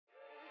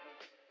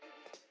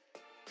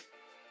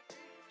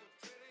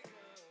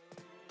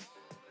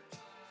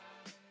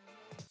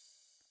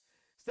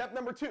Step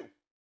number 2,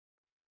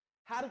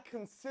 how to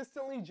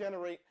consistently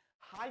generate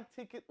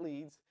high-ticket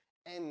leads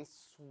and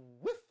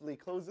swiftly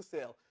close the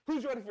sale.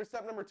 Who's ready for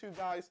step number 2,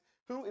 guys?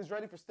 Who is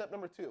ready for step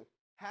number 2?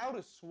 How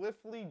to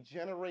swiftly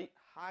generate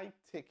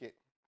high-ticket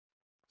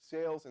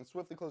sales and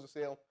swiftly close a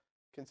sale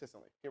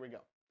consistently. Here we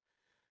go.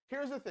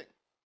 Here's the thing.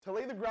 To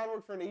lay the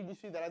groundwork for an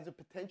agency that has the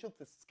potential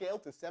to scale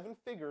to 7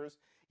 figures,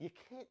 you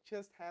can't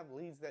just have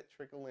leads that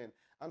trickle in.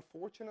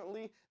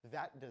 Unfortunately,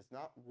 that does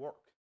not work,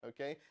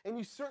 okay? And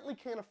you certainly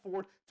can't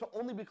afford to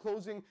only be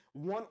closing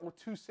 1 or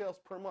 2 sales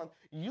per month.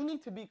 You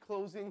need to be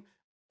closing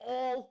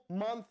all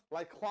month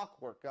like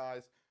clockwork,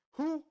 guys.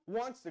 Who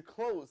wants to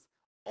close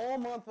all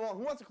month long?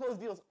 Who wants to close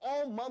deals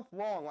all month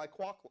long like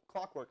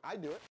clockwork? I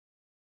do it.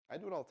 I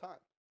do it all the time.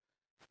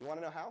 You want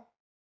to know how?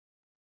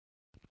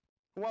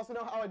 Who wants to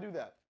know how I do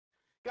that?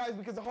 Guys,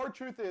 because the hard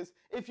truth is,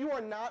 if you are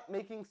not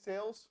making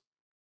sales,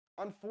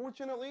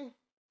 unfortunately,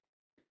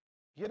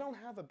 you don't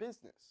have a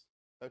business,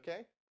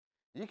 okay?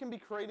 You can be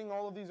creating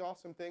all of these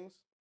awesome things.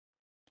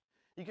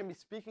 You can be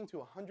speaking to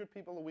 100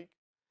 people a week.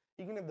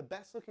 You can have the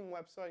best looking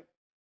website.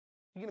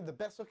 You can have the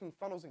best looking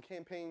funnels and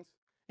campaigns.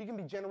 You can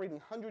be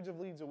generating hundreds of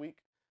leads a week.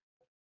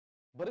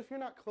 But if you're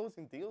not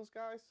closing deals,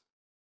 guys,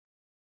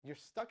 you're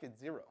stuck at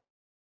 0,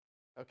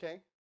 okay?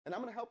 And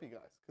I'm going to help you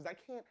guys because I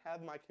can't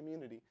have my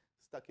community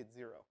stuck at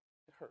 0.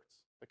 It hurts,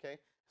 okay?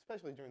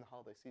 Especially during the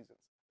holiday seasons,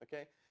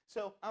 okay?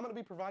 So I'm going to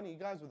be providing you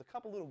guys with a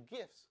couple little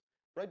gifts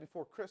right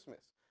before Christmas.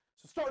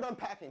 So start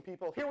unpacking,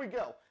 people. Here we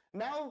go.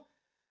 Now,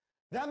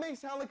 that may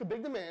sound like a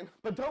big demand,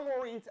 but don't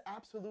worry, it's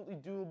absolutely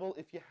doable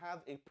if you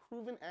have a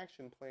proven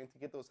action plan to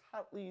get those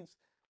hot leads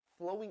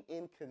flowing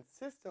in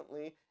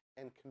consistently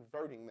and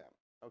converting them,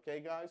 okay,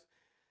 guys?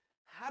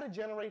 How to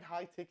generate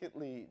high-ticket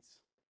leads.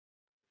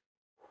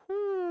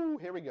 Whoo,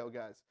 here we go,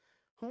 guys.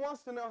 Who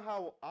wants to know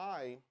how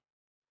I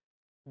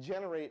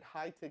generate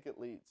high-ticket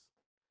leads?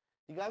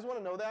 You guys want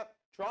to know that?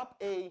 Drop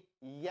a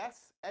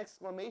yes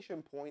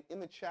exclamation point in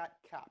the chat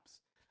caps.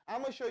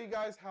 I'm going to show you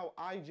guys how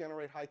I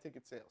generate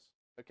high-ticket sales,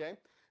 okay?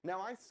 Now,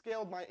 I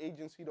scaled my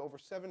agency to over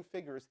 7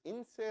 figures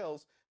in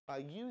sales by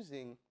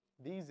using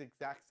these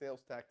exact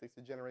sales tactics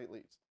to generate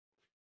leads.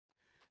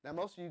 Now,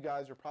 most of you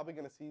guys are probably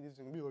going to see these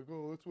and be like,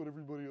 oh, that's what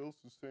everybody else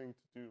is saying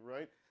to do,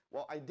 right?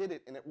 Well, I did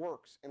it, and it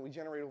works, and we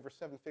generate over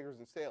 7 figures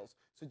in sales.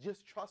 So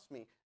just trust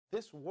me,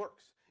 this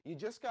works. You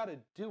just got to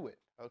do it,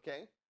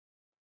 okay?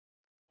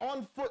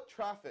 On foot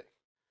traffic.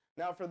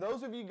 Now, for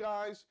those of you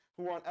guys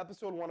who were on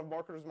episode 1 of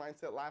Marketer's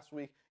Mindset last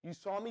week, you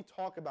saw me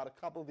talk about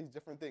a couple of these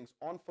different things.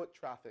 On foot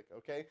traffic,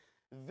 okay?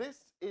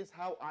 This is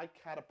how I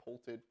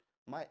catapulted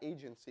my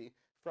agency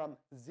from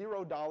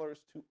 $0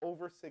 to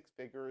over 6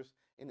 figures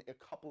in a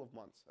couple of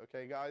months,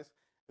 okay, guys?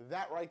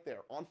 That right there,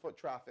 on foot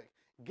traffic.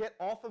 Get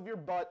off of your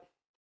butt,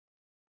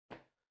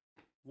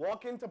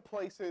 walk into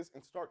places,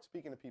 and start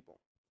speaking to people.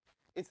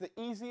 It's the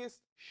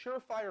easiest,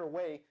 surefire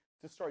way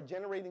to start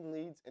generating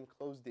leads and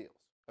close deals,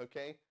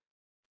 okay?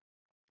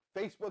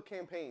 Facebook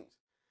campaigns.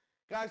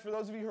 Guys, for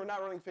those of you who are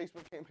not running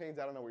Facebook campaigns,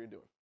 I don't know what you're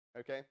doing,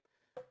 okay?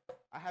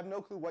 I have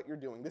no clue what you're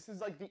doing. This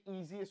is like the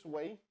easiest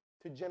way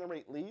to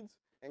generate leads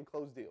and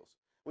close deals.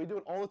 We do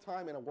it all the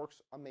time, and it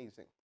works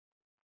amazing.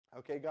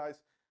 Okay, guys?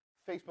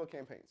 Facebook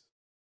campaigns.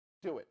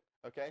 Do it,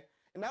 okay?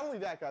 And not only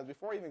that, guys,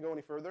 before I even go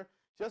any further,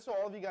 just so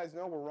all of you guys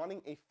know, we're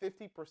running a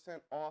 50%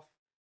 off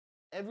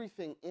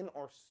everything in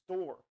our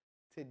store.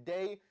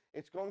 Today,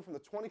 it's going from the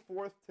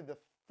 24th to the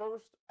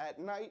 1st at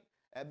night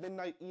at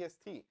midnight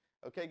EST.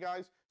 Okay,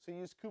 guys? So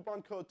use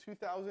coupon code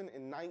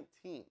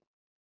 2019.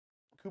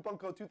 Coupon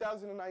code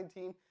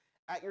 2019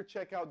 at your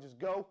checkout. Just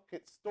go,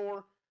 hit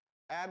store,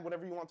 add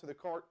whatever you want to the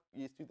cart.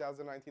 Use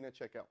 2019 at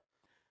checkout.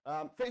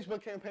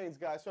 Facebook campaigns,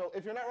 guys. So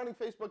if you're not running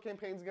Facebook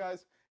campaigns,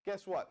 guys,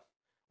 guess what?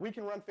 We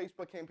can run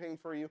Facebook campaigns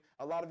for you.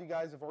 A lot of you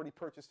guys have already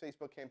purchased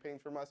Facebook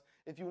campaigns from us.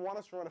 If you want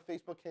us to run a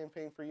Facebook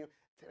campaign for you,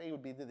 today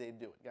would be the day to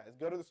do it, guys.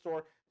 Go to the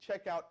store,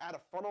 check out, add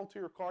a funnel to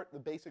your cart, the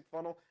basic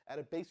funnel, add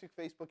a basic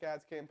Facebook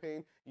ads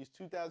campaign, use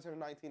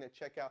 2019 at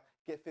checkout,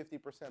 get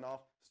 50% off,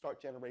 start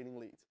generating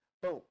leads.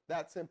 Boom,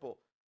 that simple.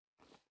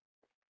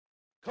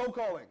 Cold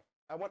calling.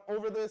 I went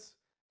over this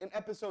in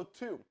episode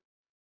 2,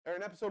 or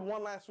in episode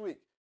 1 last week.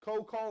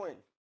 Cold calling.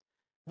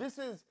 This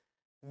is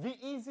the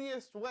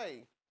easiest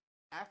way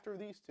after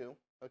these two,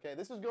 okay?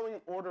 This is going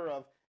in order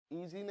of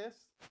easiness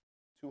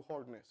to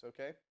hardness,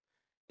 okay?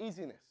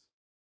 Easiness,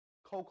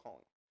 cold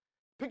calling.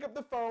 Pick up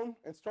the phone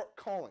and start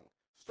calling.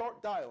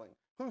 Start dialing.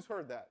 Who's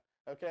heard that,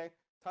 okay?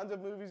 Tons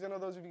of movies. I know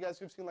those of you guys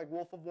who've seen like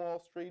Wolf of Wall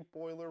Street,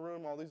 Boiler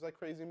Room, all these like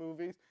crazy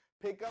movies.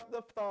 Pick up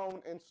the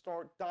phone and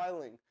start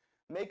dialing.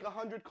 Make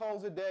 100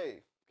 calls a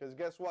day, because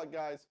guess what,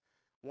 guys?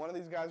 One of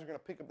these guys are going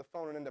to pick up the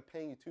phone and end up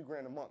paying you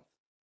 $2,000 a month.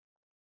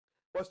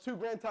 What's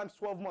 $2,000 times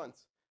 12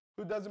 months?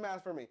 Who does the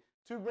math for me?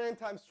 $2,000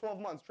 times 12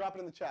 months. Drop it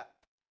in the chat.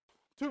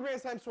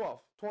 $2,000 times 12.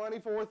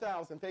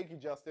 24,000. Thank you,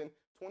 Justin.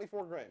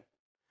 24 grand.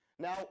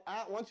 Now,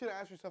 I want you to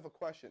ask yourself a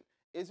question.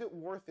 Is it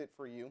worth it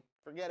for you?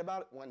 Forget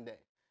about it one day.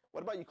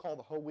 What about you call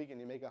the whole week and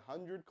you make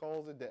 100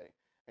 calls a day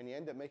and you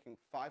end up making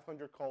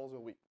 500 calls a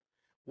week?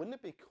 Wouldn't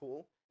it be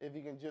cool if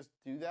you can just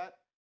do that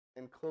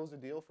and close a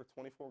deal for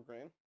 24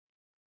 grand.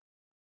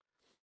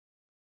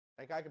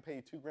 That guy could pay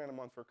you 2 grand a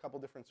month for a couple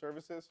different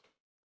services.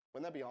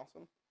 Wouldn't that be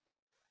awesome?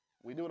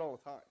 We do it all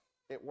the time.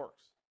 It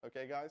works.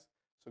 Okay, guys?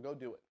 So go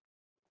do it.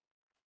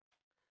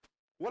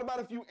 What about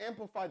if you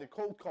amplify the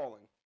cold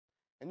calling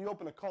and you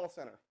open a call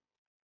center?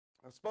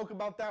 I spoke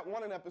about that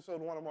one in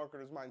episode 1 of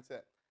Marketer's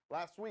Mindset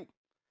last week.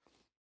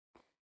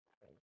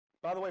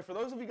 By the way, for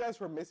those of you guys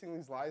who are missing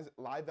these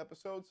live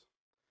episodes,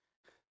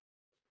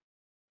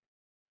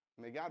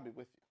 may God be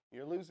with you.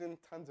 You're losing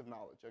tons of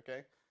knowledge,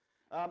 okay?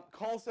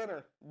 Call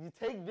center, you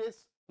take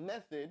this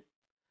method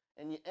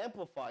and you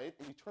amplify it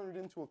and you turn it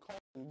into a call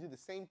and you do the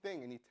same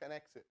thing and you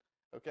 10x it,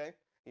 okay?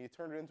 And you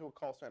turn it into a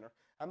call center.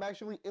 I'm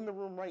actually in the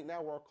room right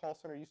now where our call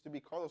center used to be.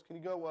 Carlos, can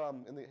you go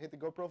and hit the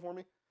GoPro for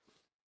me?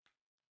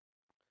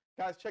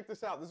 Guys, check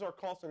this out. This is our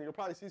call center. You'll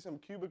probably see some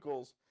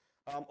cubicles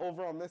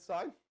over on this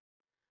side.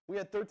 We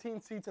had 13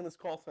 seats in this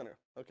call center,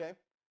 okay?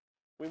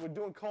 We were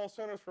doing call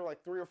centers for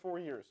like 3 or 4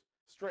 years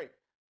straight.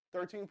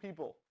 13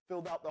 people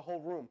filled out the whole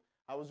room.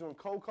 I was doing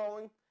cold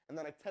calling, and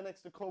then I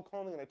 10x the cold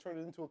calling, and I turned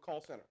it into a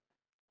call center.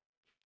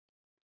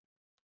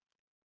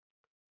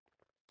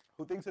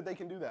 Who thinks that they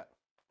can do that?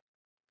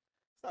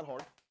 It's not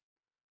hard.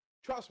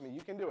 Trust me,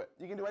 you can do it.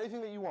 You can do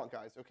anything that you want,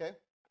 guys, okay?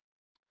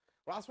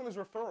 Last one is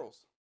referrals.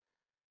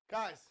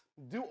 Guys,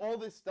 do all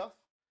this stuff.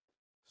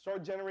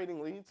 Start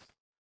generating leads.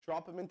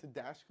 Drop them into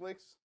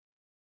DashClicks.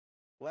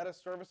 Let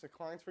us service the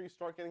clients for you.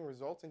 Start getting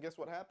results, and guess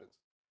what happens?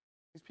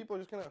 These people are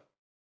just going to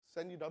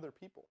send you to other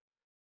people.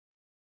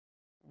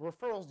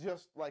 Referrals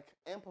just like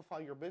amplify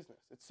your business.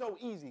 It's so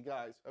easy,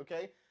 guys,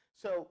 okay?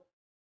 So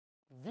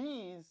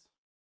these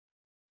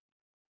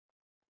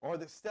are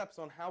the steps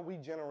on how we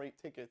generate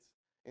tickets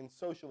in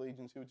social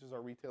agency, which is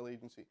our retail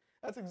agency.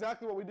 That's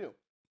exactly what we do.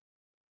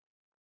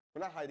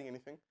 We're not hiding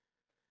anything.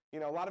 You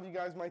know, a lot of you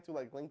guys might do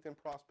like LinkedIn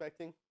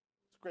prospecting.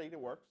 It's great, it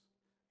works,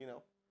 you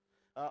know.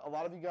 A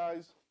lot of you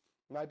guys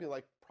might be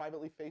like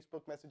privately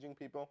Facebook messaging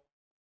people.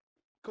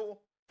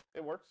 Cool,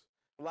 it works.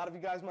 A lot of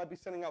you guys might be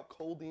sending out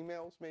cold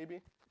emails,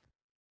 maybe.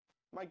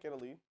 Might get a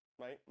lead,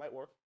 right? Might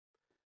work.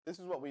 This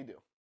is what we do,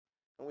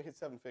 and we hit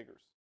 7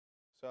 figures.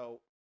 So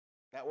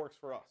that works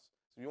for us.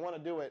 So if you want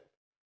to do it,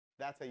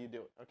 that's how you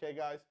do it. Okay,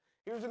 guys?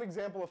 Here's an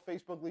example of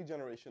Facebook lead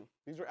generation.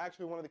 These are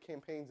actually one of the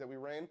campaigns that we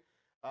ran.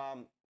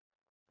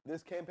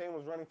 This campaign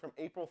was running from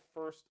April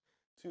 1st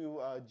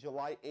to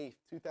July 8th,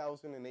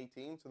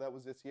 2018. So that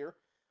was this year.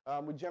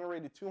 We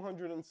generated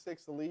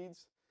 206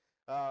 leads.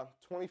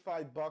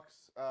 $25,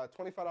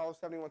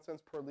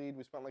 $25.71 per lead.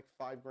 We spent like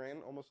 $5 grand,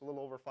 almost a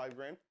little over $5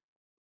 grand.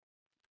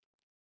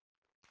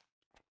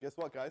 Guess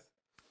what, guys?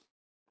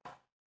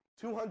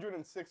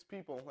 206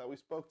 people that we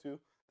spoke to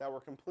that were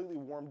completely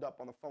warmed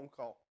up on the phone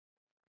call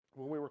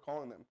when we were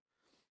calling them.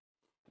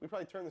 We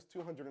probably turned this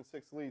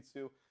 206 leads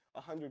to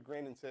 100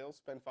 grand in sales,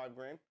 spend $5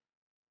 grand.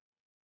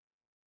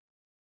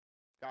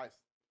 Guys,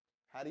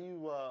 how do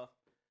you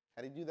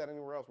do that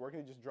anywhere else? Where can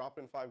you just drop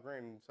in $5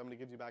 grand and somebody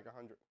gives you back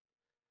 100?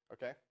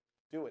 Okay?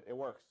 Do it. It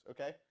works.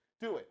 Okay?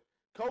 Do it.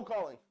 Cold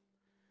calling.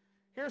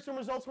 Here's some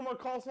results from our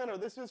call center.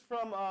 This is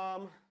from,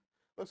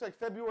 looks like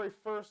February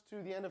 1st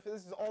to the end of,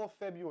 this is all of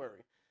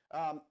February.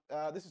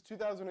 This is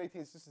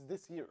 2018. This is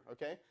this year.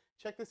 Okay?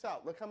 Check this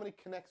out. Look how many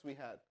connects we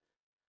had.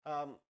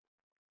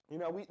 You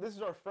know, this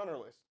is our fronter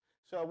list.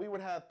 So we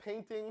would have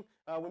painting.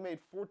 We made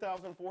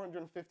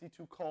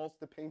 4,452 calls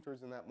to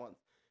painters in that month.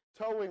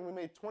 Towing, we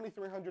made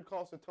 2,300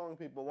 calls to towing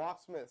people.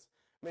 Locksmiths,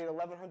 made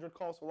 1,100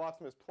 calls to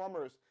locksmiths.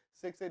 Plumbers,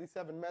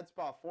 687. Med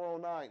spa,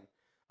 409.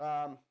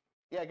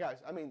 Yeah, guys,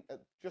 I mean,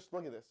 just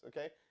look at this,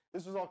 okay?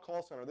 This was all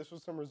call center. This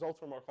was some results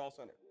from our call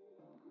center.